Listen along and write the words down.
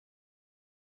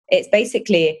it's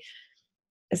basically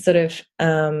a sort of,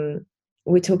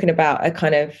 we're talking about a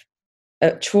kind of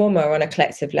a trauma on a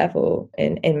collective level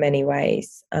in many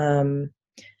ways.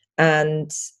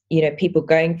 And, people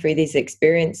going through these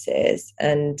experiences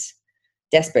and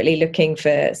desperately looking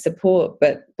for support,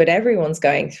 but everyone's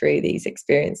going through these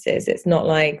experiences. It's not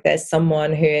like there's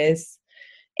someone who is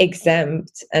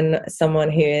exempt and someone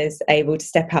who is able to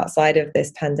step outside of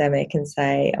this pandemic and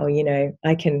say, oh,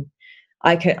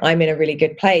 I'm in a really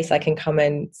good place. I can come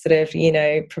and sort of,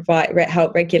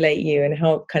 help regulate you and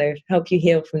help you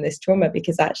heal from this trauma,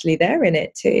 because actually they're in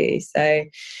it too. So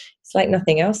it's like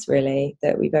nothing else really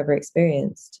that we've ever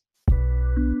experienced.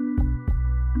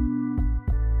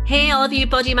 Hey, all of you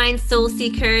Body, Mind, Soul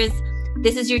seekers.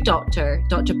 This is your Dr.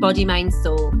 Body, Mind,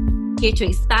 Soul, here to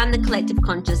expand the collective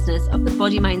consciousness of the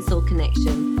body, mind, soul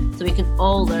connection so we can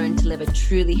all learn to live a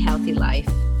truly healthy life.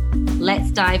 Let's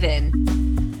dive in.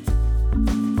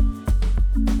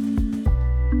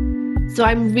 So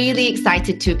I'm really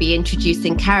excited to be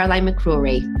introducing Caroline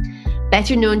McCrory,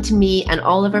 better known to me and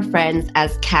all of her friends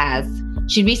as Kaz.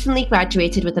 She recently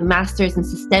graduated with a Master's in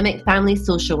Systemic Family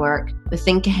Social Work with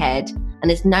Think Ahead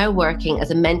and is now working as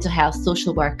a mental health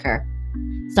social worker,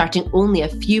 starting only a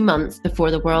few months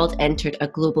before the world entered a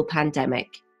global pandemic.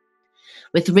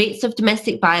 With rates of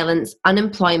domestic violence,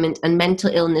 unemployment, and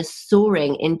mental illness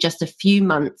soaring in just a few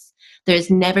months, there has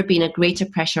never been a greater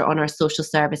pressure on our social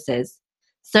services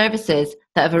that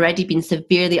have already been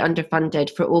severely underfunded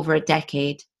for over a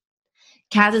decade.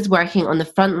 Kaz is working on the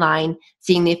front line,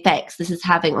 seeing the effects this is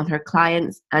having on her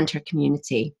clients and her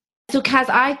community. So Kaz,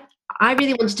 I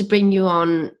really wanted to bring you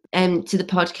on to the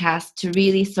podcast to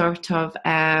really sort of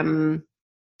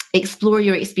explore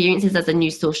your experiences as a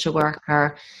new social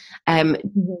worker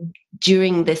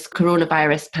during this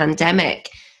coronavirus pandemic.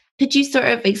 Could you sort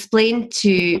of explain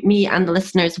to me and the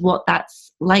listeners what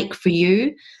that's like for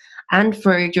you and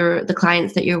for the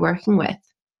clients that you're working with?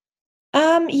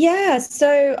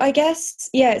 So I guess,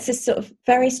 it's a sort of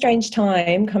very strange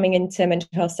time coming into mental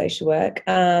health social work.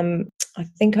 I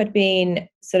think I'd been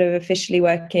sort of officially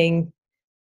working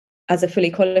as a fully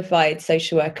qualified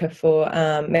social worker for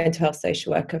mental health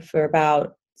social worker for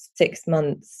about 6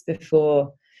 months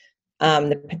before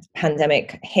the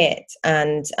pandemic hit,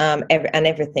 and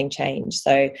everything changed.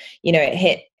 So, it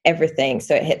hit everything.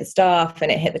 So it hit the staff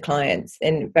and it hit the clients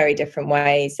in very different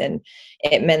ways. And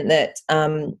it meant that,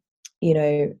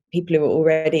 people who were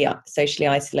already socially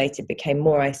isolated became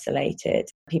more isolated.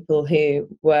 People who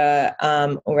were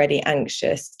already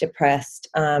anxious, depressed,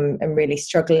 and really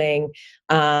struggling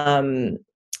to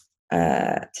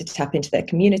tap into their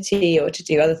community or to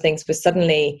do other things were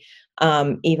suddenly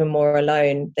even more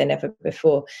alone than ever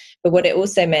before. But what it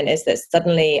also meant is that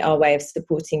suddenly our way of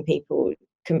supporting people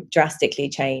drastically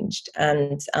changed,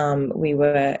 and we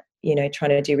were trying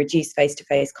to do reduced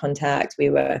face-to-face contact. We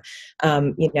were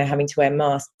having to wear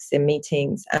masks in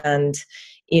meetings, and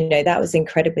that was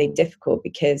incredibly difficult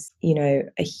because a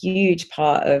huge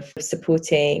part of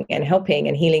supporting and helping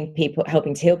and healing people,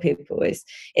 helping to heal people is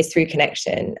through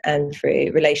connection and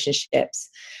through relationships.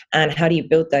 And how do you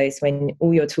build those when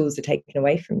all your tools are taken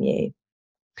away from you?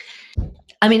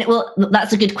 I mean, well,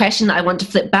 that's a good question that I want to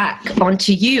flip back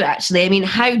onto you, actually. I mean,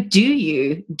 how do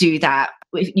you do that?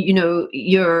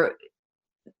 Your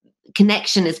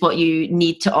connection is what you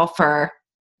need to offer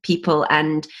people,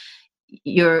 and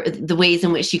the ways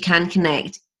in which you can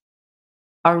connect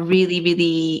are really,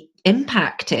 really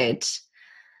impacted.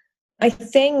 I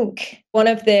think one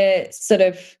of the sort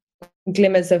of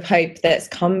glimmers of hope that's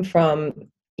come from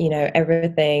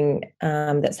everything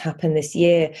that's happened this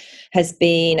year has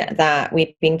been that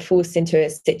we've been forced into a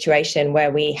situation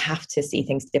where we have to see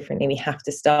things differently. We have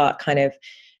to start kind of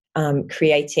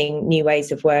creating new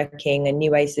ways of working and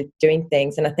new ways of doing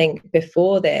things. And I think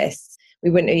before this, we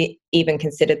wouldn't have even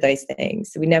considered those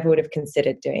things. We never would have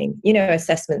considered doing,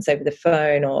 assessments over the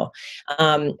phone or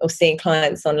seeing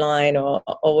clients online or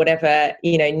whatever,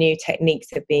 new techniques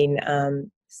have been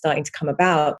starting to come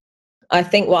about. I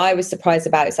think what I was surprised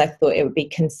about is I thought it would be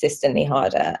consistently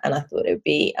harder, and I thought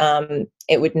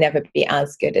it would never be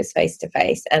as good as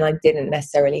face-to-face. And I didn't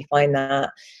necessarily find that.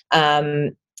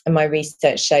 And my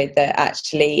research showed that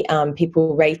actually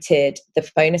people rated the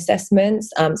phone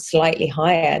assessments slightly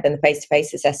higher than the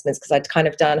face-to-face assessments, because I'd kind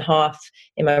of done half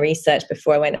in my research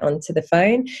before I went onto the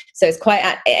phone. So it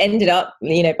ended up,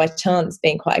 by chance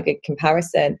being quite a good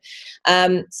comparison.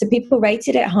 So people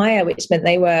rated it higher, which meant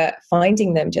they were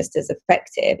finding them just as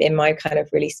effective in my kind of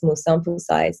really small sample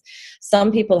size.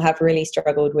 Some people have really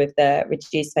struggled with the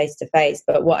reduced face-to-face,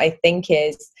 but what I think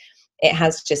is it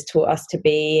has just taught us to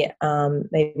be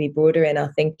maybe broader in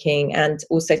our thinking, and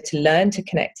also to learn to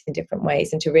connect in different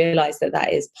ways and to realize that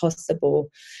that is possible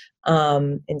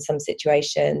in some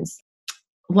situations.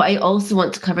 What I also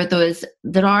want to cover, though, is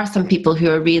there are some people who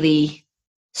are really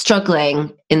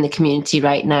struggling in the community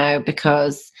right now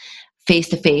because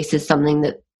face-to-face is something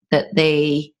that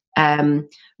they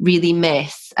really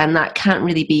miss, and that can't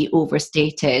really be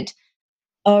overstated.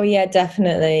 Oh yeah,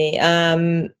 definitely.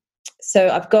 So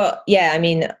I've got, I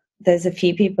mean, there's a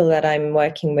few people that I'm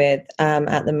working with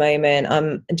at the moment.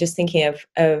 I'm just thinking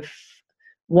of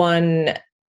one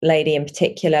lady in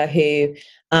particular who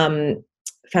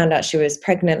found out she was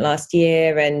pregnant last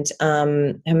year, and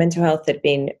her mental health had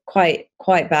been quite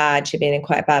bad. She'd been in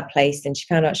quite a bad place, and she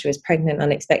found out she was pregnant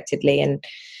unexpectedly, and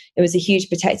it was a huge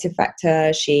protective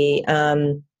factor. She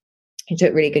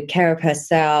took really good care of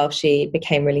herself. She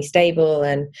became really stable,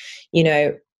 and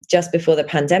just before the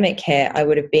pandemic hit, I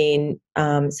would have been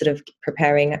sort of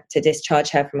preparing to discharge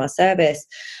her from our service.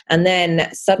 And then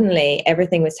suddenly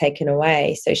everything was taken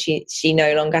away. So she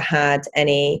no longer had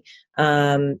any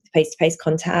face-to-face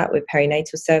contact with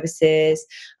perinatal services.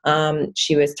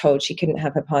 She was told she couldn't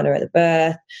have her partner at the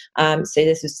birth. So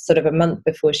this was sort of a month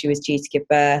before she was due to give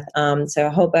birth. So her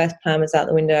whole birth plan was out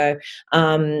the window.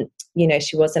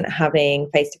 She wasn't having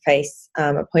face-to-face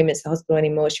appointments at the hospital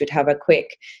anymore. She would have a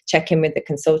quick check-in with the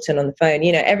consultant on the phone.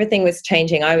 Everything was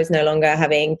changing. I was no longer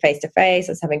having face-to-face.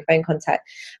 I was having phone contact.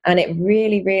 And it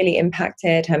really, really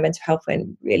impacted her mental health,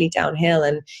 went really downhill.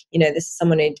 And, this is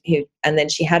someone who and then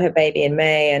she had her baby in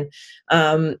May, and,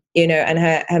 and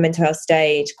her mental health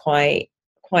stayed quite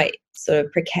sort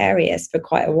of precarious for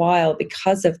quite a while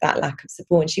because of that lack of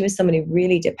support. And she was someone who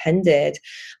really depended,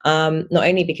 not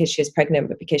only because she was pregnant,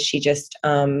 but because she just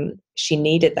she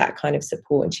needed that kind of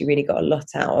support, and she really got a lot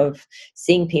out of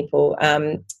seeing people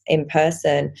in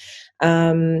person.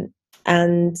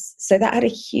 And so that had a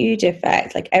huge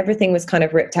effect. Like everything was kind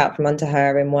of ripped out from under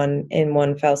her in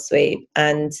one fell swoop.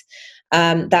 And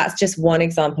that's just one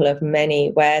example of many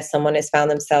where someone has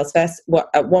found themselves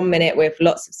at 1 minute with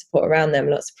lots of support around them,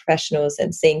 lots of professionals,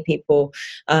 and seeing people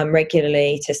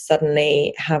regularly, to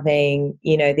suddenly having,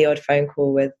 the odd phone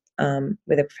call with a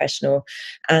professional.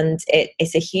 And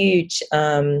it's a huge,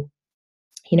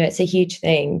 it's a huge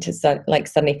thing to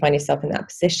suddenly find yourself in that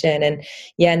position. And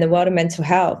in the world of mental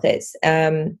health, it's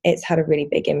had a really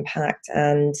big impact.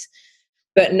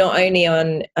 But not only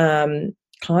on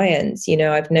clients,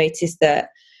 I've noticed that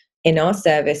in our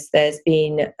service, there's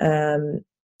been a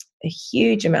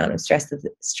huge amount of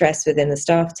stress within the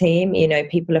staff team.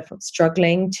 People are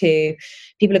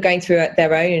people are going through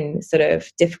their own sort of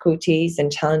difficulties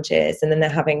and challenges, and then they're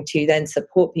having to then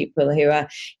support people who are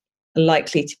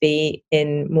likely to be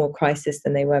in more crisis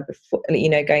than they were before,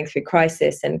 going through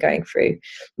crisis and going through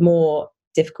more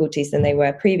difficulties than they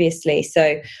were previously.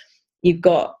 So you've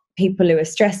got people who are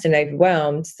stressed and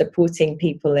overwhelmed supporting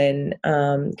people in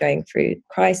going through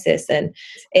crisis. And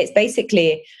it's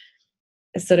basically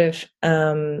a sort of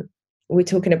we're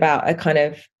talking about a kind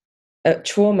of a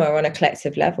trauma on a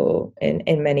collective level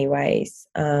in many ways.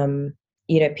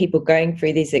 People going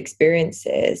through these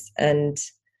experiences and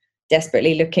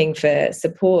desperately looking for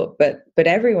support, but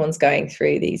everyone's going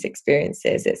through these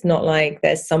experiences. It's not like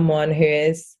there's someone who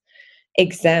is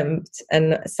exempt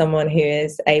and someone who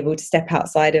is able to step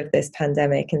outside of this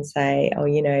pandemic and say, oh,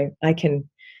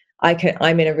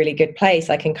 I'm in a really good place.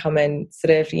 I can come and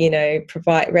sort of,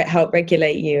 help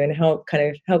regulate you and help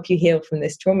you heal from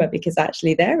this trauma, because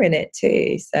actually they're in it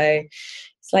too. So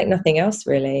it's like nothing else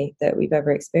really that we've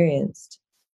ever experienced.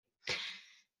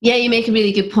 Yeah, you make a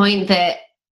really good point that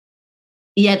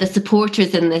the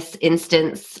supporters in this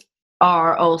instance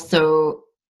are also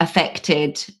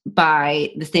affected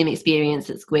by the same experience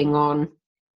that's going on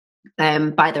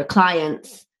by their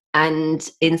clients. And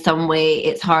in some way,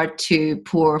 it's hard to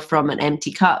pour from an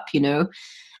empty cup,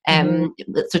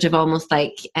 It's sort of almost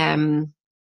like,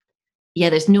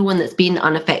 there's no one that's been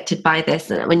unaffected by this.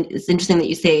 And when it's interesting that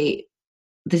you say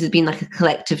this has been like a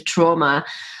collective trauma.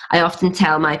 I often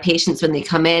tell my patients when they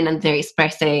come in and they're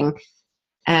expressing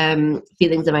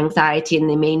feelings of anxiety, and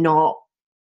they may not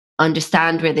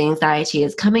understand where the anxiety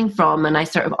is coming from, and I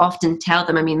sort of often tell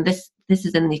them, I mean, this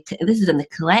is in the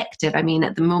collective. I mean,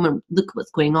 at the moment, look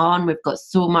what's going on. We've got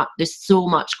there's so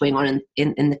much going on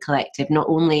in the collective. Not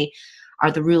only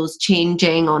are the rules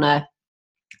changing on a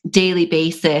daily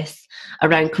basis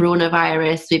around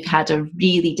coronavirus, we've had a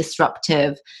really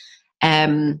disruptive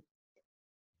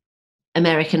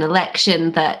American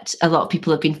election that a lot of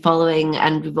people have been following,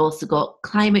 and we've also got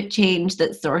climate change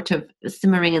that's sort of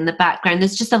simmering in the background.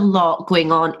 There's just a lot going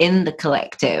on in the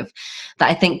collective that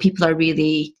I think people are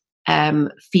really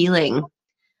feeling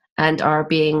and are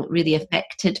being really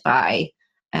affected by.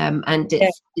 And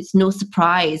it's no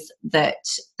surprise that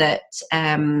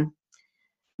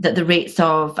the rates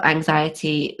of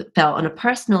anxiety felt on a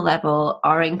personal level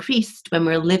are increased when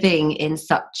we're living in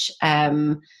such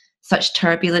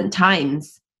turbulent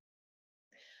times.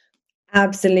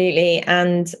 Absolutely.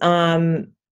 And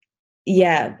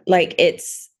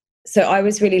so I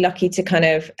was really lucky to kind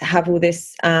of have all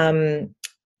this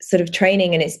sort of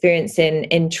training and experience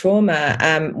in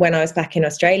trauma when I was back in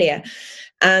Australia.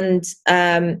 And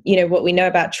what we know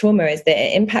about trauma is that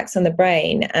it impacts on the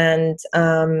brain, and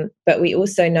but we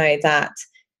also know that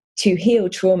to heal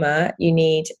trauma, you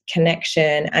need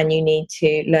connection, and you need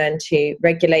to learn to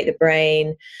regulate the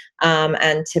brain,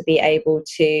 and to be able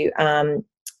to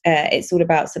it's all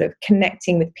about sort of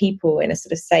connecting with people in a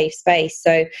sort of safe space.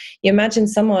 So you imagine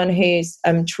someone who's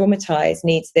traumatized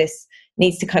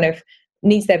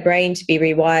needs their brain to be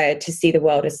rewired to see the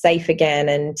world as safe again,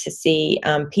 and to see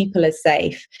people as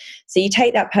safe. So you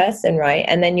take that person, right,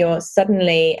 and then you're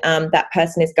suddenly that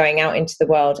person is going out into the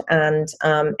world, and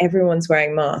everyone's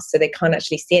wearing masks, so they can't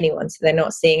actually see anyone. So they're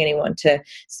not seeing anyone to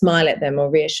smile at them or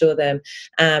reassure them.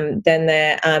 Then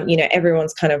they're,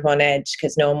 everyone's kind of on edge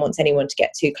because no one wants anyone to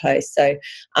get too close. So,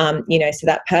 so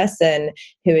that person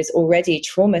who is already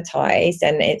traumatized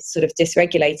and it's sort of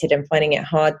dysregulated and finding it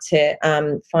hard to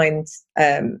find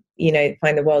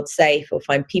the world safe or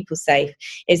find people safe,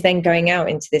 is then going out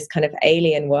into this kind of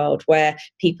alien world where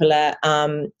people are,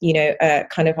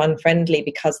 kind of unfriendly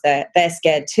because they're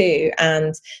scared too,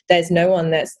 and there's no one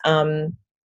that's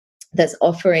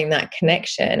offering that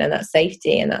connection and that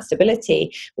safety and that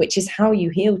stability, which is how you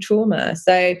heal trauma.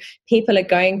 So people are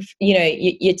going,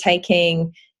 you're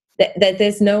taking.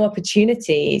 There's no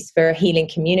opportunities for a healing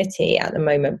community at the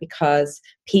moment because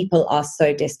people are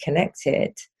so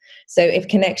disconnected. So if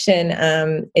connection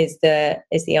is the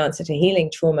answer to healing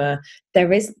trauma,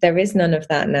 there is none of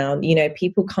that now.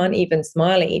 People can't even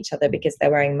smile at each other because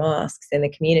they're wearing masks in the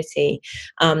community.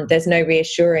 There's no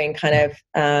reassuring kind of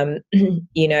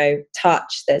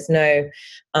touch. There's no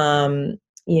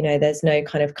there's no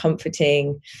kind of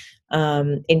comforting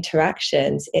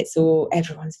interactions. It's all,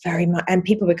 everyone's very much, and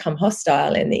people become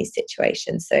hostile in these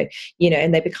situations. So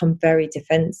and they become very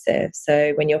defensive.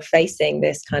 So when you're facing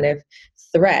this kind of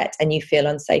threat and you feel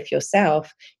unsafe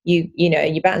yourself, you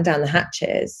batten down the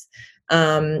hatches.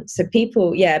 So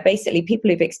people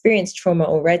who've experienced trauma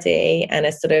already and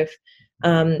are sort of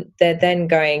they're then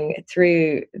going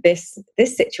through this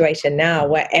situation now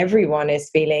where everyone is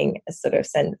feeling a sort of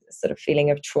feeling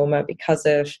of trauma because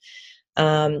of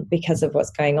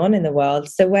what's going on in the world.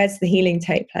 So where's the healing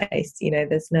take place?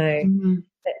 There's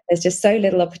just so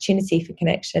little opportunity for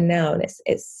connection now, and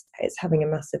it's having a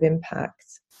massive impact.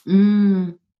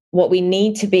 What we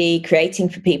need to be creating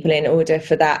for people in order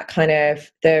for that kind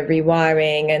of the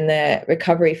rewiring and the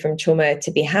recovery from trauma to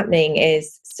be happening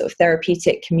is sort of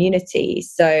therapeutic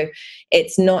communities. So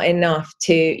it's not enough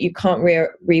you can't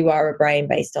rewire a brain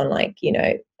based on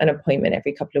an appointment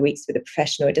every couple of weeks with a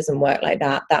professional. It doesn't work like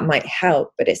that. That might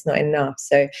help, but it's not enough.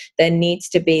 So there needs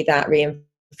to be that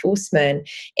reinforcement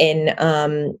in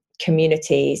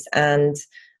communities and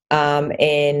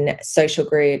in social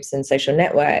groups and social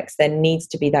networks. There needs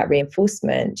to be that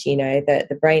reinforcement, that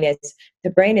the brain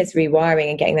is rewiring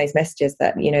and getting those messages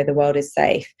that, the world is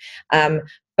safe.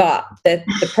 But the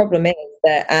problem is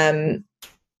that,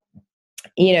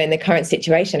 in the current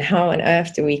situation, how on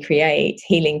earth do we create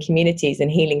healing communities and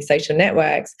healing social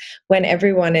networks when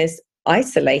everyone is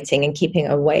isolating and keeping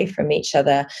away from each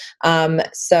other?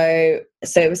 So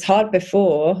it was hard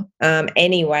before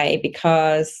anyway,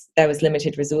 because there was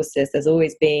limited resources. There's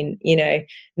always been,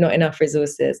 not enough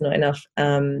resources, not enough,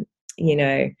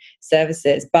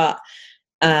 services, but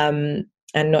and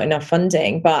not enough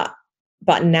funding.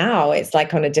 But now it's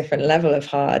like on a different level of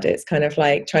hard. It's kind of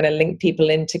like trying to link people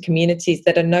into communities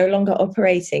that are no longer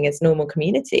operating as normal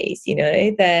communities.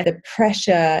 The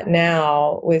pressure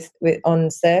now with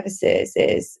on services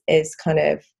is kind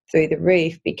of through the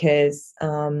roof, because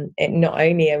not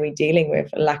only are we dealing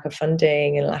with a lack of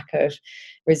funding and lack of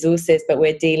resources, but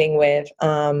we're dealing with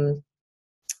a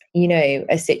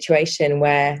situation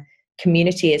where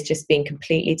community is just being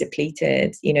completely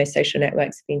depleted. Social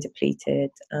networks have been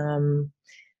depleted.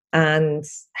 And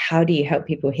how do you help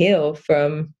people heal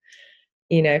from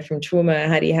trauma?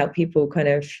 How do you help people kind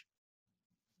of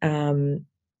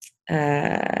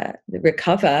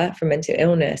recover from mental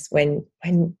illness when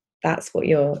that's what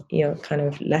you're kind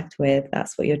of left with?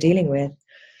 That's what you're dealing with.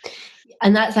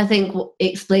 And that's, I think,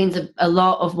 explains a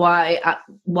lot of why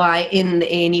in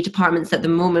the A&E departments at the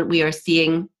moment we are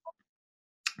seeing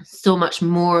so much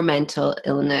more mental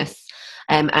illness,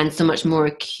 and so much more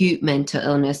acute mental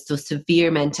illness, so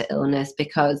severe mental illness,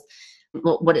 because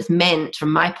what it's meant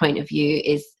from my point of view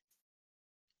is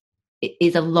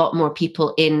a lot more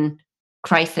people in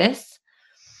crisis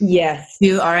Yes.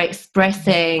 who are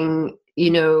expressing,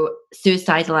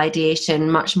 suicidal ideation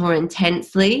much more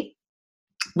intensely,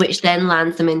 which then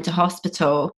lands them into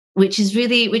hospital, which is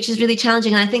really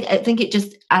challenging. And I think it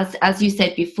just, as you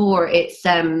said before, it's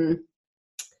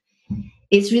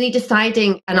really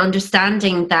deciding and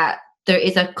understanding that there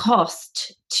is a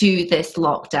cost to this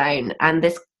lockdown, and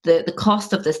the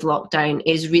cost of this lockdown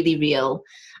is really real,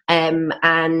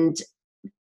 and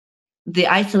the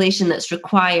isolation that's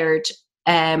required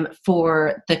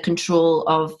for the control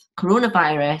of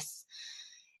coronavirus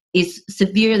is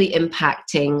severely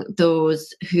impacting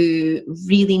those who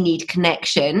really need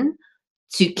connection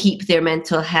to keep their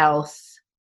mental health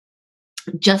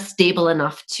just stable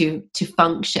enough to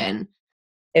function.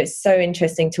 It's so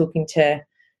interesting talking to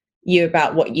you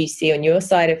about what you see on your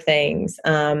side of things,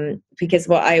 because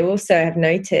what I also have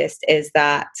noticed is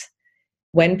that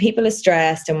when people are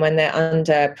stressed and when they're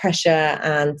under pressure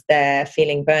and they're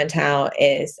feeling burnt out,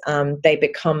 is they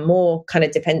become more kind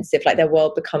of defensive, like their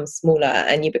world becomes smaller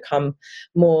and you become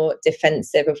more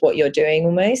defensive of what you're doing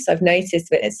almost. So I've noticed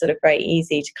that it's sort of very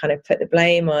easy to kind of put the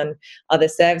blame on other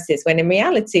services, when in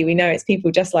reality we know it's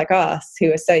people just like us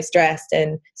who are so stressed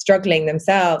and struggling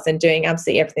themselves and doing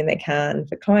absolutely everything they can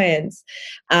for clients.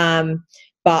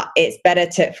 But it's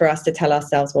better for us to tell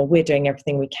ourselves, well, we're doing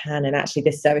everything we can, and actually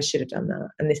this service should have done that.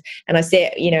 And I see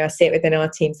it within our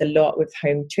teams a lot with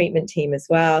home treatment team as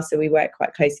well. So we work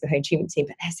quite closely with home treatment team,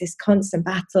 but there's this constant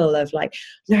battle of like,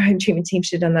 no, home treatment team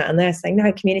should have done that, and they're saying,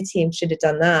 no, community team should have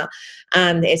done that.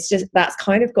 And it's just, that's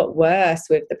kind of got worse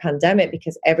with the pandemic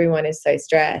because everyone is so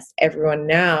stressed. Everyone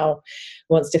now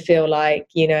wants to feel like,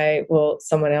 well,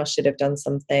 someone else should have done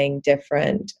something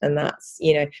different. And that's,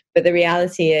 but the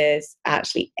reality is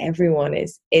actually everyone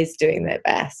is doing their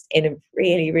best in a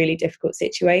really, really difficult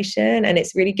situation. And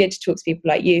it's really good to talk to people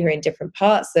like you who are in different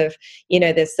parts of,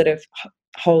 this sort of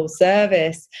whole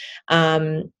service,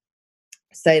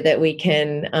 so that we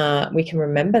can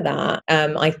remember that.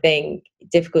 I think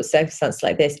difficult circumstances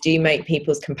like this do make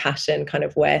people's compassion kind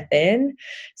of wear thin.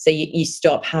 So you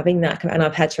stop having that. And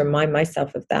I've had to remind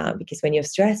myself of that, because when you're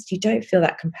stressed, you don't feel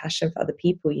that compassion for other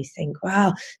people. You think,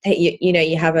 wow,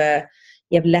 you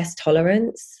have less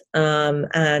tolerance,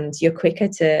 and you're quicker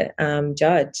to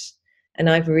judge. And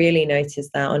I've really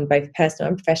noticed that on both personal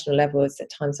and professional levels.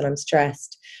 At times when I'm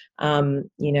stressed,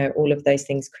 all of those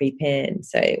things creep in.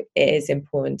 So it is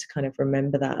important to kind of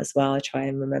remember that as well. I try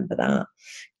and remember that.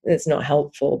 It's not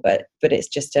helpful, but it's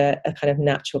just a kind of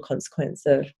natural consequence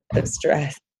of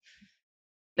stress.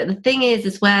 But the thing is,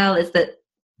 as well, is that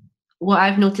what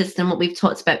I've noticed and what we've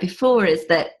talked about before is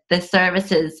that the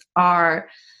services are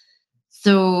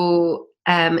so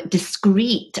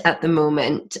discreet at the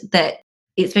moment that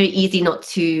it's very easy not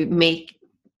to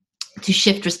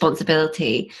shift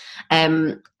responsibility,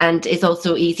 and it's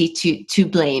also easy to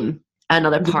blame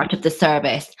another part of the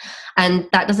service, and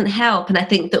that doesn't help. And I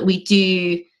think that we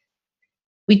do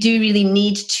really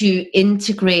need to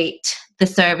integrate the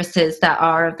services that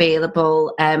are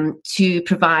available, to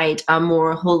provide a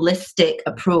more holistic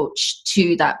approach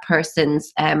to that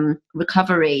person's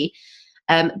recovery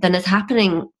than is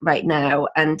happening right now.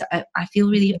 And I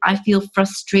feel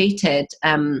frustrated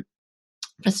at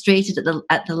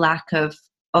the lack of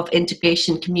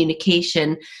integration,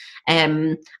 communication,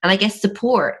 and I guess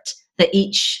support that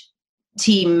each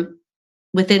team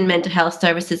within mental health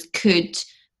services could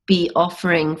be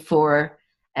offering for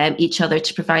each other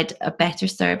to provide a better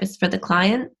service for the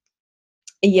client.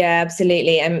 Yeah,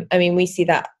 absolutely. And I mean, we see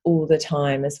that all the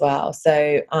time as well.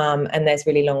 So, and there's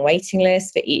really long waiting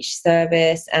lists for each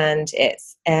service, and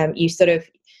it's you sort of,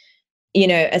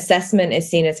 assessment is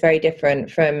seen as very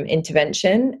different from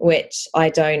intervention, which I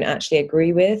don't actually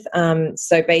agree with.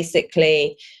 So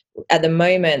basically, at the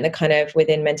moment, the kind of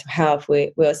within mental health,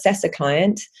 we'll assess a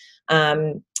client.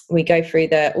 We go through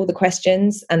all the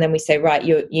questions, and then we say, right,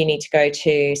 you need to go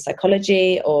to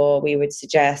psychology, or we would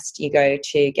suggest you go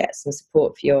to get some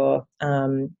support for your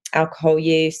alcohol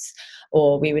use,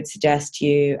 or we would suggest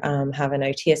you have an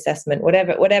OT assessment,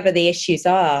 whatever the issues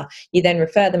are. You then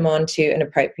refer them on to an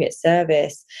appropriate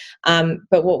service.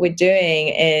 But what we're doing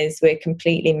is we're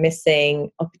completely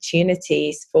missing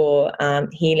opportunities for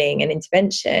healing and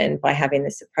intervention by having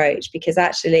this approach, because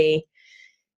actually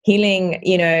healing,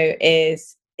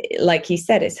 is like you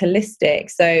said, it's holistic.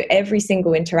 So every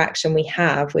single interaction we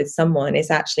have with someone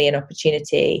is actually an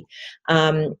opportunity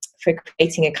for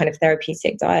creating a kind of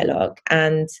therapeutic dialogue.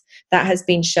 And that has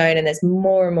been shown, and there's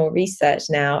more and more research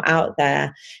now out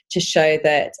there to show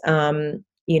that,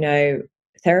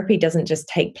 therapy doesn't just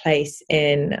take place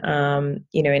in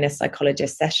a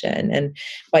psychologist session. And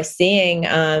by seeing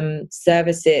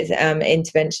services,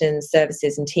 interventions,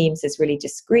 services and teams as really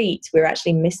discrete, we're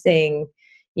actually missing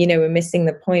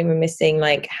the point. We're missing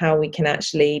like how we can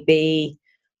actually be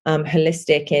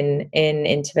holistic in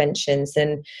interventions.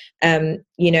 And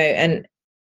and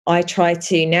I try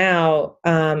to now,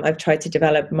 I've tried to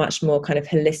develop much more kind of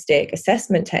holistic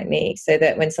assessment techniques, so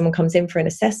that when someone comes in for an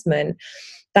assessment,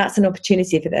 that's an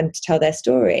opportunity for them to tell their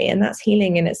story, and that's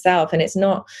healing in itself. And it's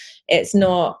not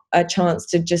a chance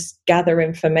to just gather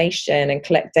information and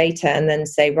collect data and then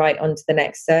say right on to the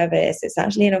next service. It's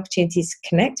actually an opportunity to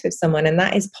connect with someone, and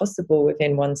that is possible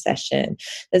within one session.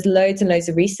 There's loads and loads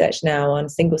of research now on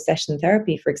single session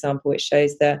therapy, for example, which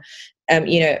shows that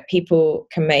people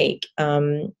can make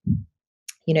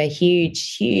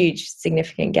huge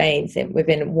significant gains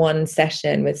within one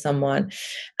session with someone.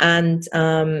 And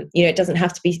it doesn't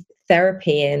have to be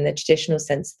therapy in the traditional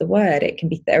sense of the word. It can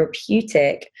be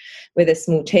therapeutic with a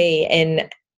small t in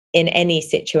any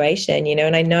situation.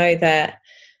 And I know that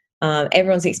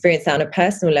everyone's experienced that on a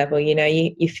personal level.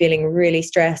 You're feeling really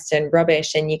stressed and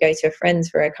rubbish, and you go to a friend's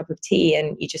for a cup of tea,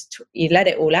 and you let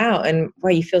it all out, and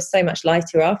you feel so much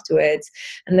lighter afterwards.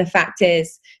 And the fact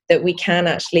is that we can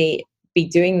actually be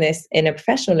doing this in a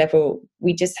professional level.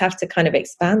 We just have to kind of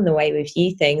expand the way we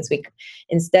view things.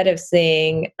 Instead of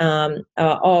seeing, but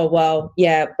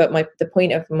the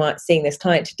point of seeing this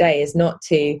client today is not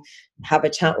to have a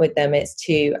chat with them. It's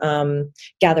to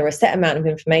gather a set amount of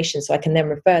information so I can then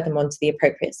refer them on to the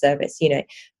appropriate service.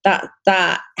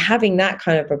 That having that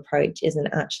kind of approach isn't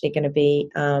actually going to be,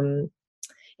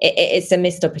 it's a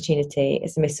missed opportunity.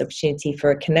 It's a missed opportunity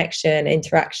for a connection,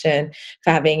 interaction,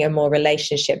 for having a more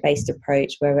relationship-based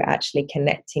approach where we're actually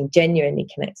genuinely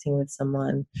connecting with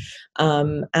someone.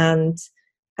 And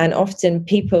often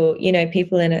people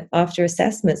after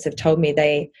assessments have told me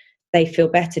they feel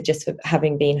better just for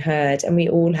having been heard. And we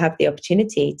all have the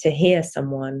opportunity to hear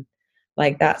someone.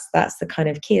 Like that's the kind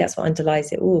of key. That's what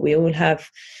underlies it all. We all have,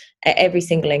 every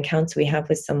single encounter we have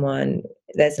with someone,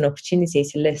 there's an opportunity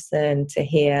to listen, to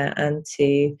hear, and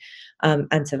to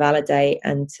validate,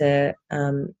 and to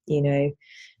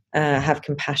have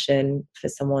compassion for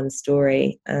someone's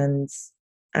story. And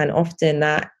often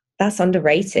that's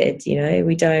underrated.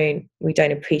 We don't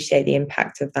appreciate the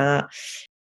impact of that.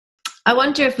 I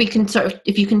wonder if you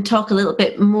can talk a little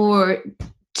bit more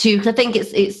to, because I think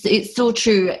it's so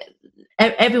true.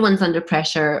 Everyone's under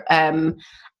pressure.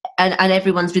 And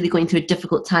everyone's really going through a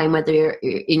difficult time, whether you're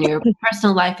in your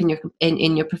personal life,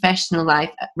 in your professional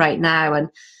life right now. And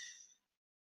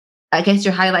I guess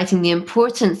you're highlighting the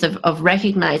importance of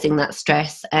recognizing that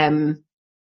stress, that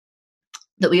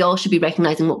we all should be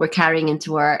recognizing what we're carrying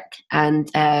into work, and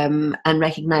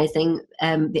recognizing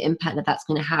the impact that that's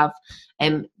going to have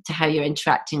to how you're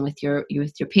interacting with your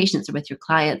patients or with your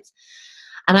clients.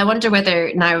 And I wonder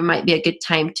whether now might be a good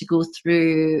time to go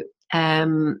through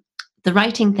the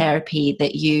writing therapy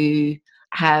that you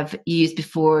have used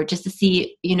before, just to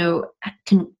see,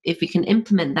 if we can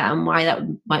implement that, and why that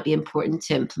might be important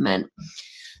to implement.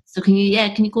 So can you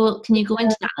go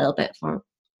into that a little bit for?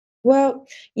 Well,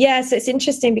 yeah, so it's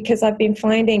interesting because I've been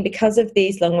finding, because of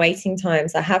these long waiting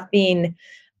times, I have been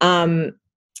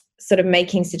sort of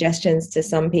making suggestions to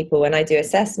some people when I do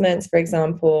assessments, for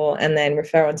example, and then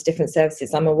refer on to different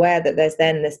services. I'm aware that there's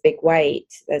then this big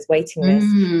there's waiting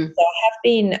lists. So I have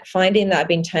been finding that I've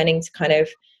been turning to kind of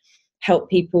help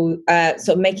people, sort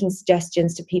of making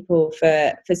suggestions to people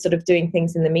for sort of doing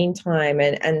things in the meantime,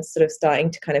 and sort of starting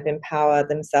to kind of empower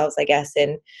themselves, I guess,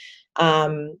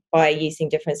 by using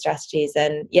different strategies.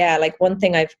 And yeah, like one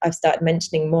thing I've started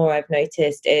mentioning more, I've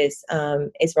noticed, is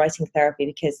writing therapy,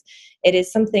 because it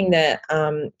is something that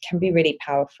can be really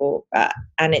powerful,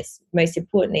 and it's, most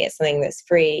importantly, it's something that's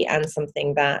free, and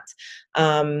something that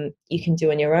you can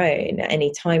do on your own at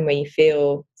any time where you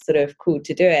feel sort of called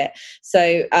to do it.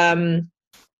 So the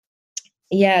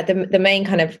main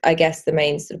kind of, I guess, the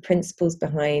main sort of principles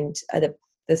behind the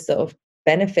sort of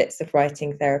benefits of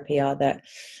writing therapy are that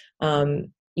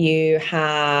you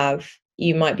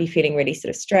might be feeling really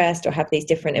sort of stressed, or have these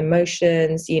different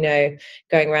emotions,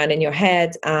 going around in your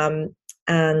head.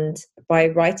 and by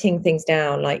writing things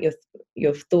down, like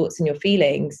your thoughts and your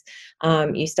feelings,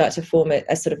 you start to form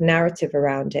a sort of narrative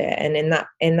around it, and in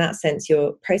that sense,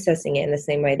 you're processing it in the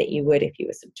same way that you would if you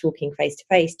were sort of talking face to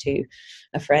face to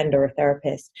a friend or a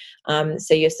therapist.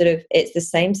 So you're sort of, it's the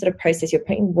same sort of process. You're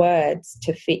putting words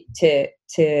to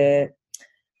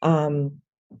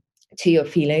your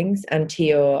feelings and to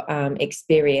your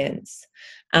experience,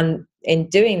 and in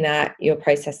doing that, you're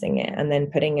processing it, and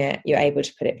then you're able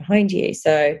to put it behind you.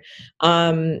 So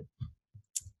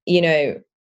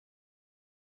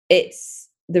it's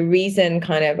the reason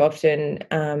kind of often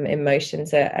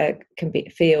emotions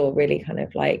feel really kind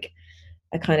of like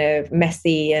a kind of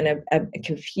messy and a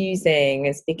confusing,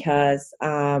 is because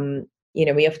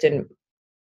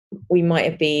we might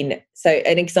have been, so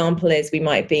an example is we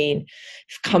might have been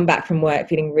come back from work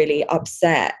feeling really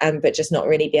upset, but just not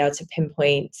really be able to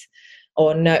pinpoint,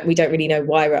 or no, we don't really know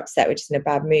why we're upset. We're just in a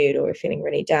bad mood, or we're feeling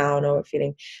really down, or we're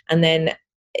feeling, and then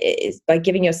it's by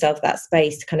giving yourself that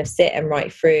space to kind of sit and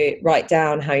write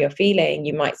down how you're feeling,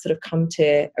 you might sort of come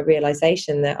to a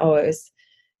realization that, it was,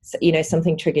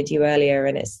 something triggered you earlier,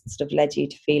 and it's sort of led you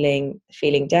to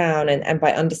feeling down, and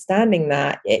by understanding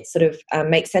that, it sort of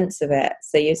makes sense of it.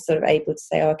 So you're sort of able to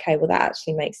say, okay, well, that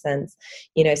actually makes sense.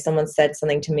 Someone said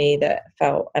something to me that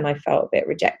I felt a bit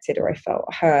rejected, or I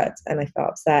felt hurt and I felt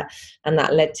upset, and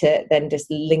that led to then this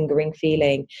lingering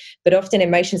feeling. But often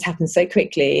emotions happen so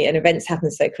quickly and events happen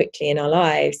so quickly in our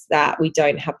lives that we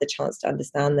don't have the chance to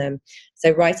understand them. So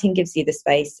writing gives you the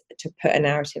space to put a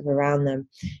narrative around them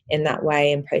in that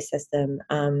way and process them.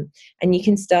 And you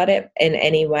can start it in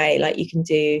any way. Like you can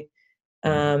do,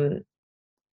 I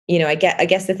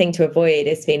guess the thing to avoid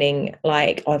is feeling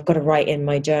like, I've got to write in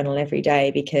my journal every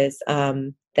day, because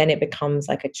then it becomes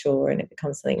like a chore, and it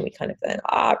becomes something we kind of then,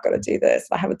 I've got to do this.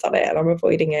 I haven't done it and I'm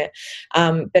avoiding it.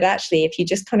 But actually, if you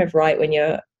just kind of write when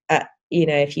you're at,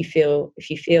 if you feel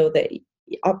that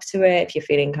up to it, if you're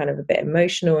feeling kind of a bit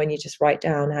emotional, and you just write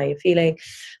down how you're feeling.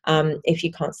 If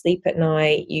you can't sleep at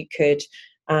night, you could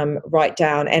write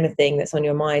down anything that's on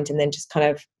your mind, and then just kind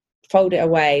of fold it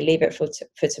away, leave it for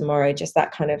tomorrow. Just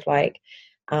that kind of like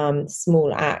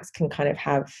small acts can kind of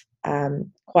have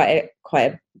quite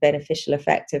a beneficial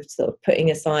effect of sort of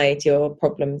putting aside your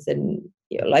problems, and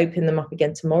you'll open them up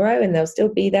again tomorrow, and they'll still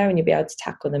be there, and you'll be able to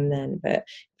tackle them then, but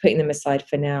putting them aside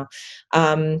for now.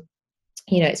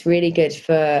 It's really good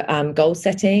for goal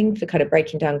setting, for kind of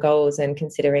breaking down goals and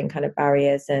considering kind of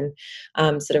barriers, and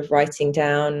sort of writing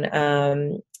down,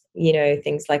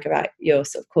 things like about your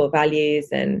sort of core values,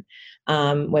 and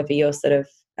whether you're sort of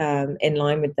in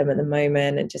line with them at the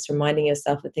moment, and just reminding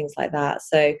yourself of things like that.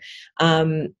 So,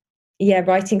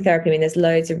 writing therapy, I mean, there's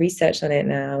loads of research on it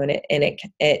now, and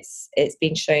it's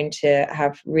been shown to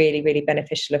have really, really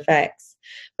beneficial effects.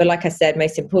 But like I said,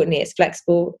 most importantly, it's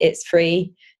flexible, it's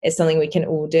free, it's something we can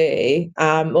all do,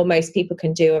 or most people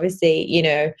can do. Obviously,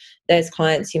 there's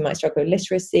clients who might struggle with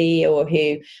literacy, or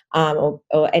who,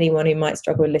 or anyone who might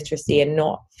struggle with literacy and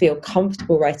not feel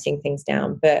comfortable writing things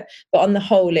down. But on the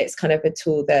whole, it's kind of a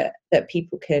tool that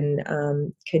people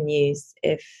can use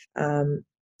if.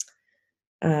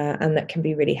 And that can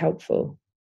be really helpful.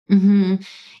 Mm-hmm.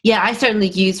 Yeah, I certainly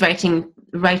use writing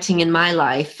in my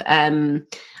life.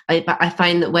 I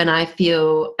find that when I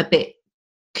feel a bit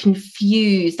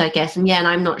confused, I guess, and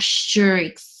I'm not sure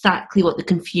exactly what the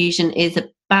confusion is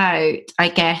about, I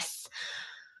guess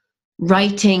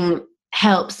writing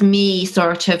helps me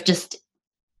sort of just,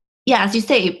 as you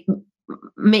say,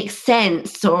 make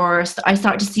sense, or I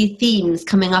start to see themes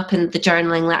coming up in the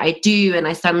journaling that I do, and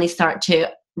I suddenly start to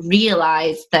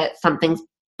realize that something's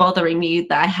bothering me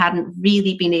that I hadn't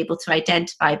really been able to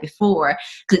identify before,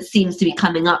 because it seems to be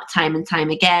coming up time and time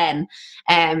again.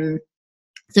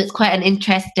 So it's quite an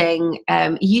interesting,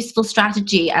 useful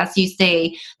strategy, as you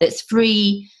say, that's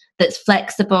free, that's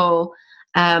flexible,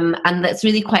 and that's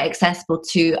really quite accessible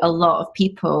to a lot of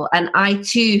people. And I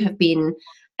too have been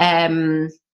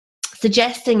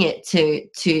suggesting it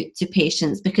to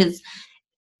patients, because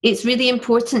it's really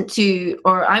important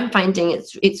or I'm finding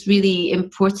it's really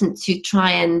important to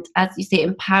try and, as you say,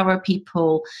 empower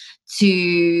people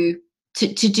to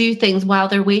do things while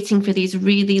they're waiting for these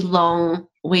really long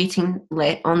waiting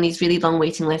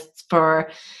lists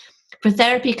for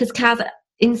therapy. Because Kaz,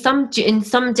 in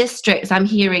some districts, I'm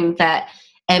hearing that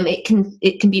it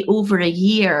can be over a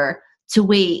year to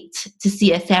wait to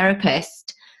see a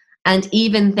therapist, and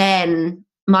even then,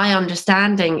 my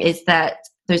understanding is that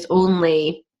there's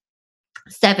only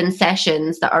 7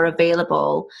 sessions that are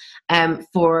available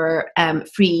for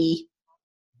free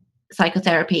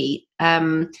psychotherapy.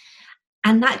 And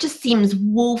that just seems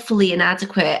woefully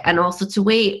inadequate. And also to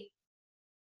wait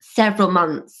several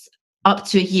months up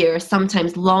to a year,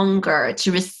 sometimes longer,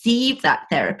 to receive that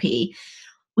therapy,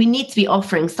 we need to be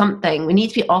offering something. We need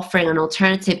to be offering an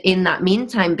alternative in that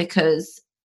meantime, because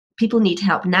people need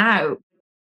help now.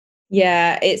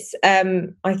 Yeah, it's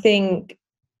I think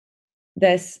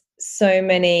there's so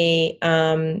many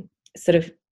sort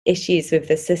of issues with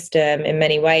the system in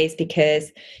many ways,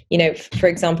 because, you know, for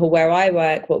example, where I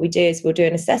work, what we do is we'll do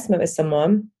an assessment with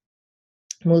someone.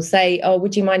 We'll say, oh,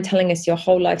 would you mind telling us your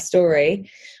whole life story?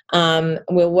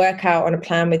 We'll work out on a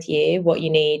plan with you what you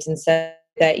need. And so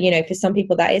that, you know, for some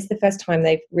people, that is the first time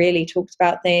they've really talked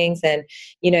about things, and,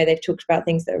 you know, they've talked about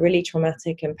things that are really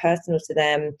traumatic and personal to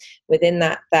them within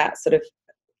that sort of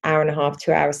hour and a half,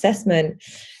 2 hour assessment.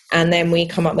 And then we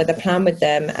come up with a plan with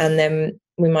them. And then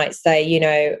we might say, you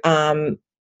know,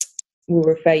 we'll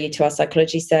refer you to our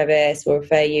psychology service, we'll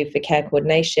refer you for care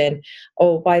coordination.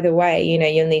 Oh, by the way, you know,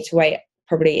 you'll need to wait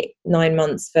probably 9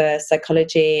 months for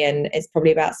psychology, and it's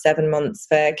probably about 7 months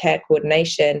for care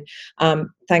coordination.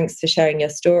 Thanks for sharing your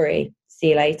story. See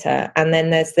you later. And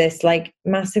then there's this like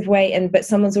massive wait, but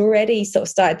someone's already sort of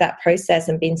started that process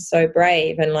and been so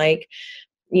brave and like,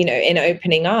 you know, in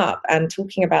opening up and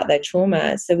talking about their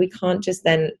trauma. So we can't just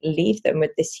then leave them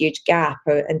with this huge gap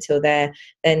until they're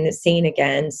then seen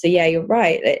again. So yeah, you're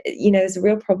right. You know, there's a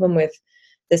real problem with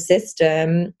the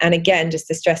system. And again, just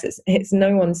the stress, it's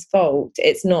no one's fault.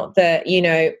 It's not that, you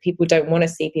know, people don't want to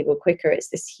see people quicker. It's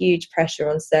this huge pressure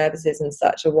on services and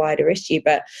such a wider issue.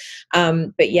 But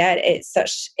yeah, it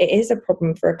is a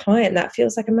problem for a client. That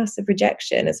feels like a massive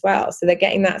rejection as well. So they're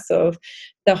getting that sort of,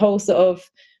 the whole sort of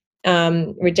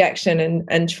rejection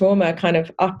and trauma kind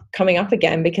of coming up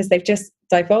again, because they've just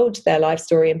divulged their life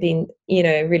story and been, you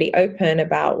know, really open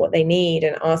about what they need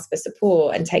and asked for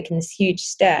support and taken this huge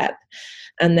step.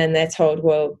 And then they're told,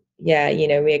 well, yeah, you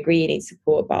know, we agree you need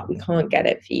support, but we can't get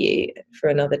it for you for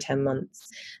another 10 months.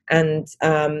 And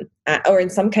or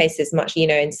in some cases, much, you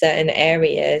know, in certain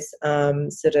areas,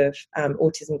 sort of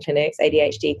autism clinics,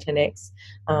 ADHD clinics,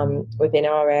 within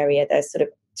our area, there's sort of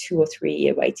 2 or 3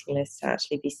 year waiting lists to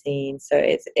actually be seen. So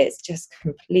it's just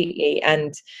completely,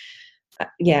 and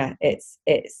yeah, it's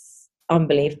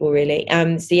unbelievable, really.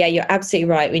 So yeah, you're absolutely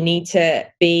right. We need to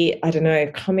be, I don't know,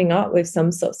 coming up with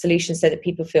some sort of solution so that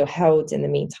people feel held in the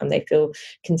meantime. They feel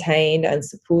contained and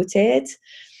supported,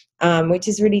 which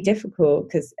is really difficult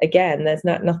because, again, there's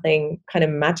nothing kind of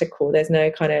magical. There's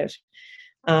no kind of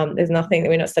there's nothing that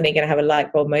we're not suddenly going to have a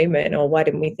light bulb moment, or why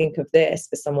didn't we think of this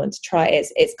for someone to try.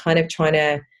 It's kind of trying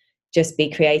to just be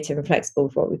creative and flexible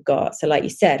with what we've got. So like you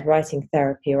said, writing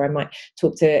therapy, or I might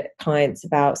talk to clients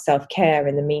about self-care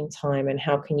in the meantime, and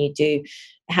how can you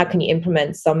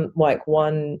implement some, like,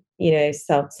 one, you know,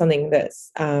 something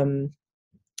that's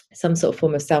some sort of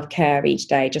form of self-care each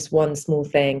day, just one small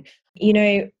thing, you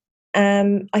know.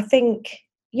 I think,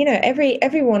 you know,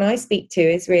 everyone I speak to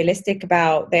is realistic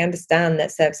about, they understand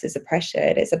that services are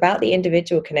pressured. It's about the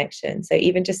individual connection. So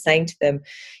even just saying to them,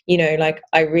 you know, like,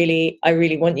 I really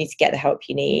want you to get the help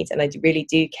you need, and I really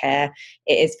do care.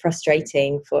 It is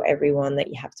frustrating for everyone that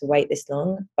you have to wait this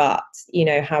long, but, you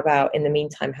know, how about in the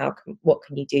meantime, what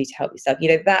can you do to help yourself? You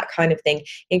know, that kind of thing,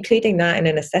 including that in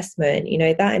an assessment. You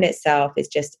know, that in itself is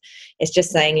just, it's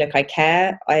just saying, look, I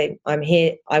care, I'm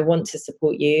here, I want to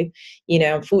support you. You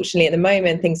know, unfortunately at the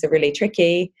moment things are really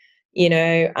tricky, you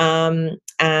know,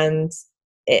 and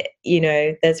you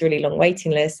know, there's really long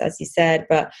waiting lists, as you said,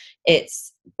 but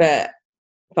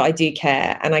I do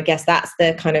care. And I guess that's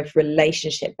the kind of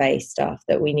relationship based stuff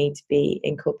that we need to be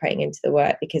incorporating into the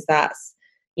work, because that's,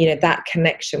 you know, that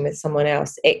connection with someone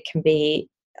else, I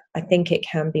think it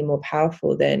can be more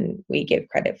powerful than we give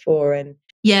credit for. And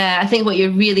yeah, I think what you're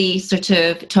really sort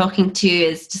of talking to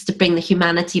is just to bring the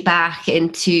humanity back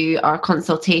into our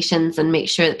consultations and make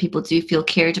sure that people do feel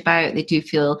cared about, they do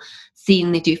feel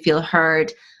seen, they do feel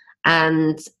heard,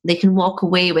 and they can walk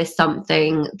away with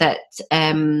something that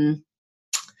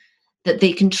that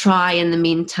they can try in the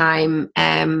meantime,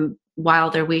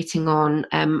 while they're waiting on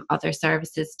other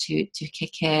services to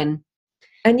kick in.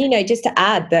 And, you know, just to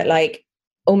add that, like,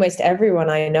 almost everyone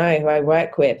I know who I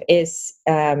work with is,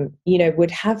 you know,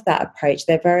 would have that approach.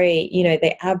 They're very, you know,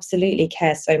 they absolutely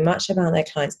care so much about their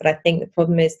clients. But I think the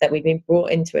problem is that we've been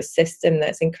brought into a system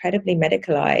that's incredibly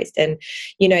medicalized. And,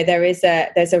 you know, there's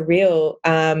a real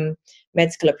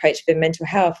medical approach for mental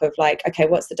health of, like, okay,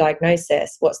 what's the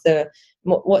diagnosis? What's the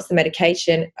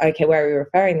medication? Okay, where are we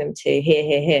referring them to?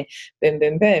 Here. Boom,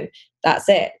 boom, boom. That's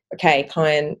it. Okay,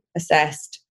 client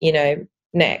assessed, you know,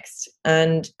 next.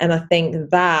 And I think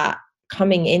that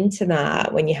coming into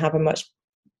that, when you have a much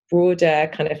broader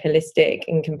kind of holistic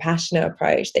and compassionate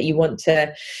approach that you want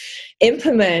to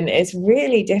implement is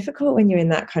really difficult when you're in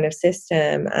that kind of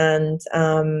system. And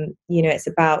it's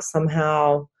about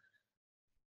somehow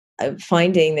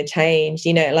finding the change.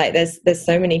 Like there's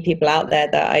so many people out there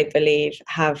that I believe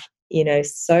have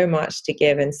so much to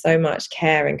give and so much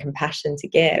care and compassion to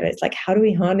give. It's like, how do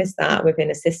we harness that within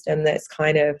a system that's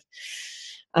kind of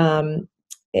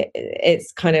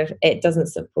it doesn't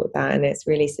support that, and it's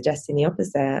really suggesting the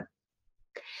opposite.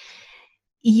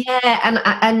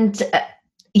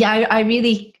 I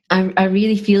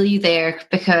really feel you there,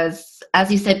 because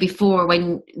as you said before,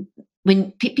 when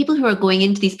people who are going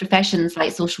into these professions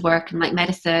like social work and like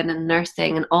medicine and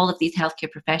nursing and all of these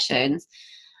healthcare professions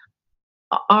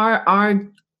are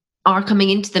coming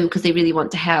into them because they really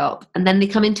want to help, and then they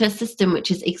come into a system which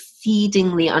is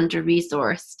exceedingly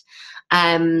under-resourced,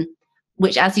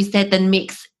 which, as you said, then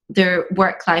makes their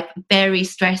work life very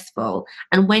stressful.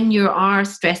 And when you are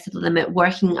stressed to the limit,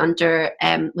 working under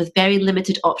with very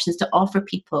limited options to offer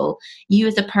people, you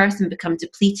as a person become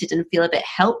depleted and feel a bit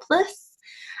helpless.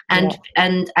 And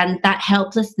that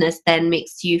helplessness then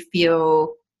makes you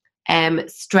feel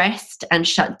stressed and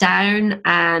shut down,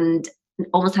 and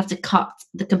almost have to cut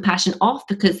the compassion off,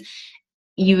 because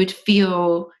you would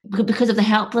feel, because of the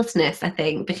helplessness, I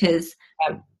think, because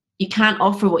you can't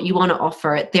offer what you want to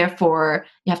offer. Therefore,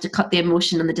 you have to cut the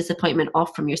emotion and the disappointment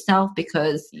off from yourself,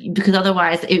 because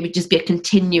otherwise it would just be a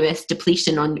continuous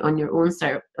depletion on your own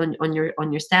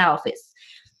on yourself.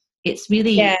 It's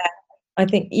really I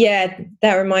think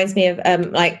that reminds me of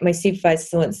like my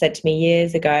supervisor once said to me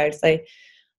years ago. So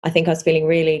I think I was feeling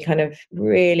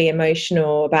really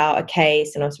emotional about a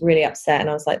case, and I was really upset, and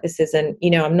I was like, this isn't,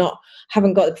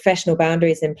 haven't got the professional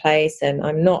boundaries in place, and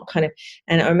I'm not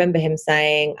and I remember him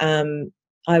saying,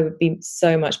 I would be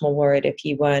so much more worried if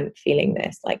you weren't feeling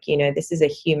this, like, this is a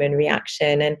human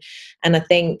reaction. And I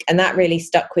think, and that really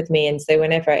stuck with me. And so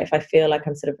if I feel like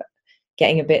I'm sort of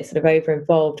getting a bit sort of over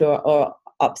involved or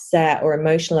upset or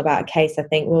emotional about a case, I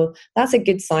think, well, that's a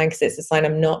good sign, because it's a sign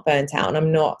I'm not burnt out and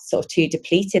I'm not sort of too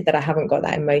depleted that I haven't got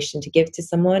that emotion to give to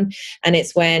someone. And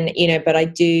it's when, but I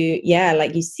do,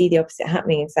 like you see the opposite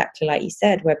happening, exactly like you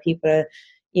said, where people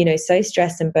are, so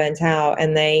stressed and burnt out,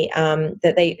 and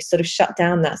that they sort of shut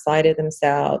down that side of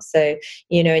themselves. So,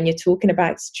 and you're talking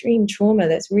about extreme trauma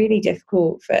that's really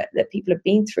difficult that people have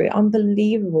been through,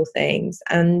 unbelievable things.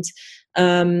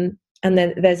 And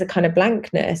then there's a kind of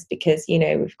blankness, because,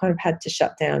 we've kind of had to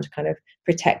shut down to kind of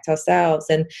protect ourselves.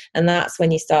 And that's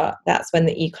when you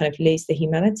kind of lose the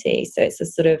humanity. So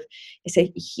it's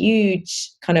a huge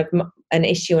kind of an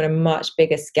issue on a much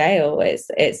bigger scale.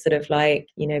 It's sort of like,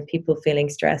 people feeling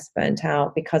stressed, burnt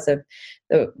out because of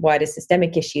the wider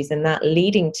systemic issues, and that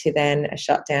leading to then a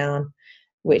shutdown,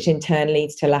 which in turn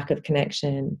leads to lack of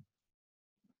connection.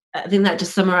 I think that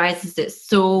just summarizes it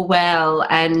so well.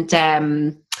 And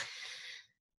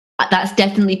that's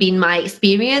definitely been my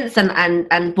experience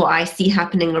and what I see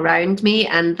happening around me,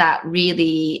 and that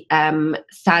really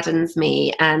saddens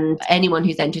me. And anyone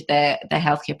who's entered the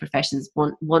healthcare professions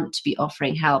want to be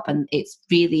offering help, and it's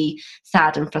really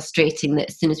sad and frustrating that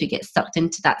as soon as we get sucked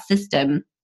into that system,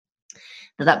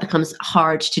 that becomes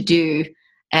hard to do,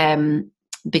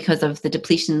 because of the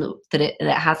depletion that it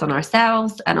has on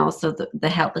ourselves, and also the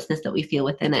helplessness that we feel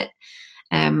within it,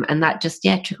 and that just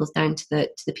trickles down to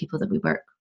the people that we work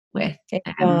with.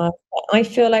 I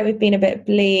feel like we've been a bit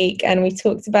bleak, and we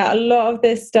talked about a lot of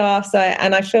this stuff,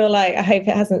 and I feel like, I hope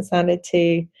it hasn't sounded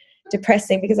too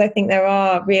depressing, because I think there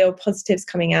are real positives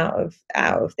coming out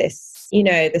of this,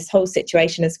 this whole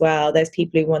situation as well. There's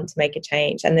people who want to make a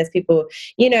change, and there's people,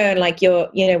 and like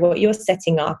what you're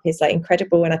setting up is like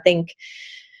incredible. And I think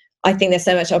there's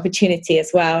so much opportunity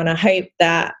as well, and I hope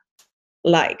that,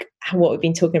 like, what we've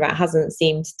been talking about hasn't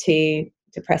seemed too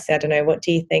depressing. I don't know, what do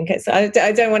you think? I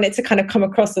don't want it to kind of come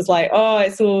across as like, oh,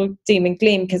 it's all doom and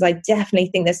gloom, because I definitely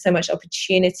think there's so much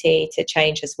opportunity to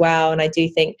change as well. And I do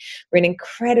think we're in an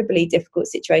incredibly difficult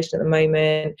situation at the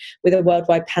moment with a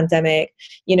worldwide pandemic,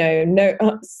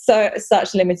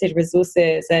 such limited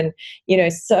resources, and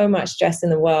so much stress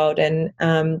in the world. And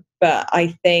but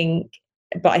I think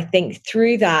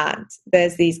through that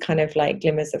there's these kind of like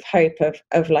glimmers of hope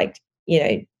of like,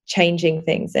 changing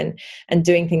things and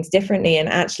doing things differently. And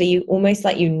actually you almost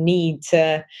need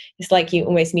to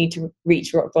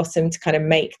reach rock bottom to kind of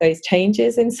make those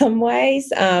changes in some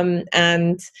ways.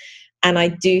 And I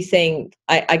do think,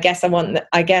 I guess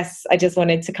I just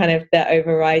wanted to kind of, the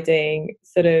overriding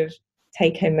sort of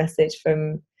take home message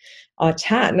from our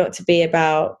chat, not to be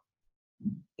about,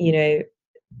 the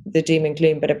doom and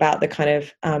gloom, but about the kind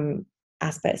of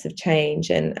aspects of change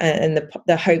and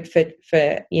the hope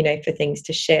for things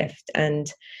to shift.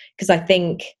 And because I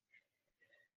think,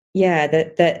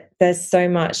 that there's so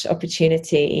much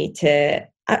opportunity to,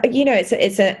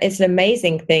 it's an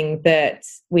amazing thing that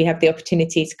we have the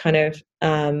opportunity to kind of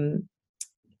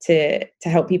to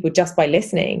help people just by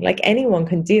listening. Like anyone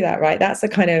can do that, right? That's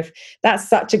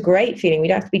such a great feeling. We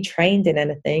don't have to be trained in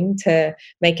anything to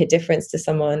make a difference to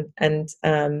someone and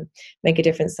make a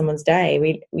difference to someone's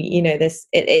day.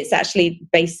 It's actually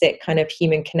basic kind of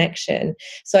human connection.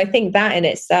 So I think that in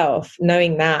itself,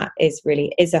 knowing that is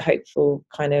a hopeful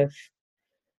kind of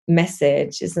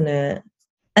message, isn't it?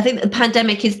 I think the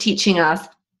pandemic is teaching us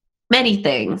many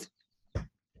things.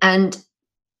 And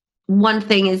one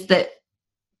thing is that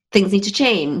things need to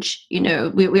change. We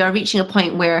are reaching a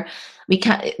point where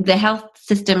the health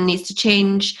system needs to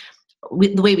change.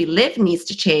 The way we live needs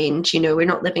to change. We're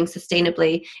not living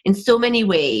sustainably in so many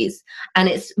ways. And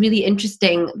it's really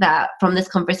interesting that from this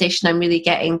conversation, I'm really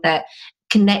getting that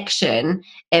connection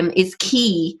is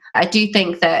key. I do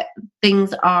think that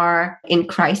things are in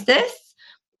crisis.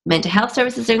 Mental health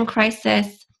services are in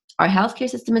crisis. Our healthcare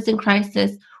system is in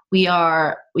crisis.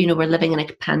 We're living in a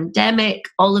pandemic,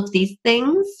 all of these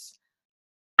things.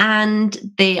 And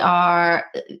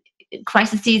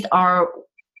crises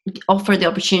offer the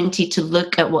opportunity to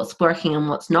look at what's working and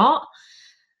what's not.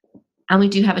 And we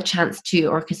do have a chance to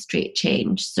orchestrate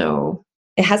change. So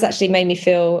it has actually made me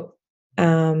feel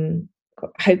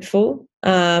hopeful,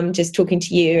 just talking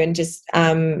to you and just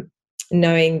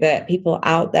knowing that people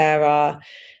out there are,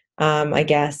 I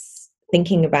guess,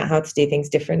 thinking about how to do things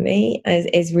differently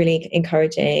is really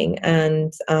encouraging.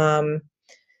 And I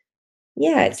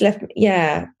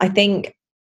think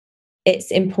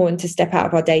it's important to step out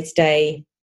of our the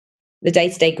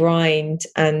day-to-day grind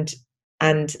and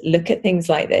look at things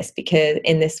like this because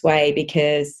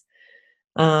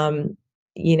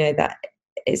that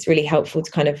it's really helpful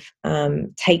to kind of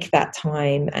take that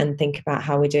time and think about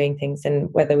how we're doing things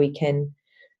and whether we can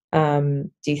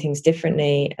do things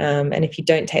differently. And if you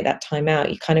don't take that time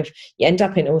out, you end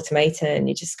up in automaton.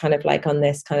 You're just kind of like on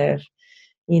this kind of,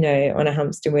 on a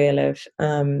hamster wheel of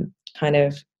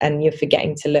and you're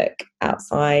forgetting to look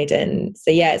outside. And so,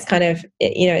 it's kind of,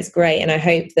 it's great. And I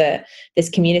hope that this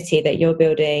community that you're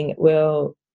building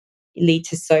will lead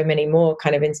to so many more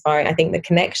kind of inspiring. I think the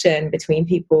connection between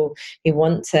people who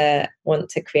want to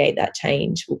create that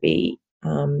change will be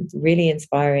really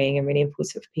inspiring and really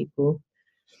important for people.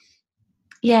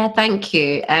 Yeah, thank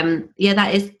you.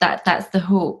 That's the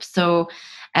hope. So,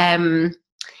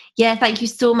 thank you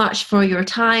so much for your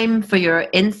time, for your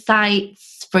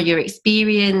insights, for your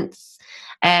experience.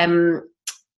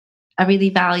 I really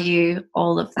value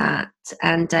all of that.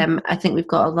 And I think we've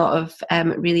got a lot of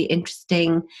really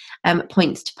interesting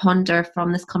points to ponder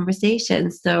from this conversation.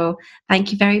 So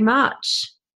thank you very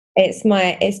much.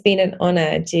 It's been an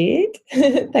honor, Jude.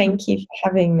 Thank you for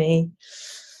having me.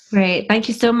 Great. Thank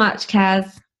you so much,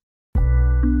 Kaz.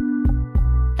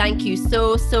 Thank you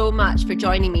so much for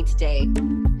joining me today.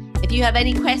 If you have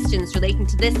any questions relating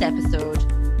to this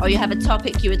episode, or you have a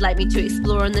topic you would like me to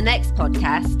explore on the next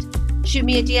podcast, shoot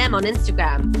me a DM on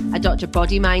Instagram at Dr.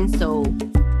 Body Mind Soul.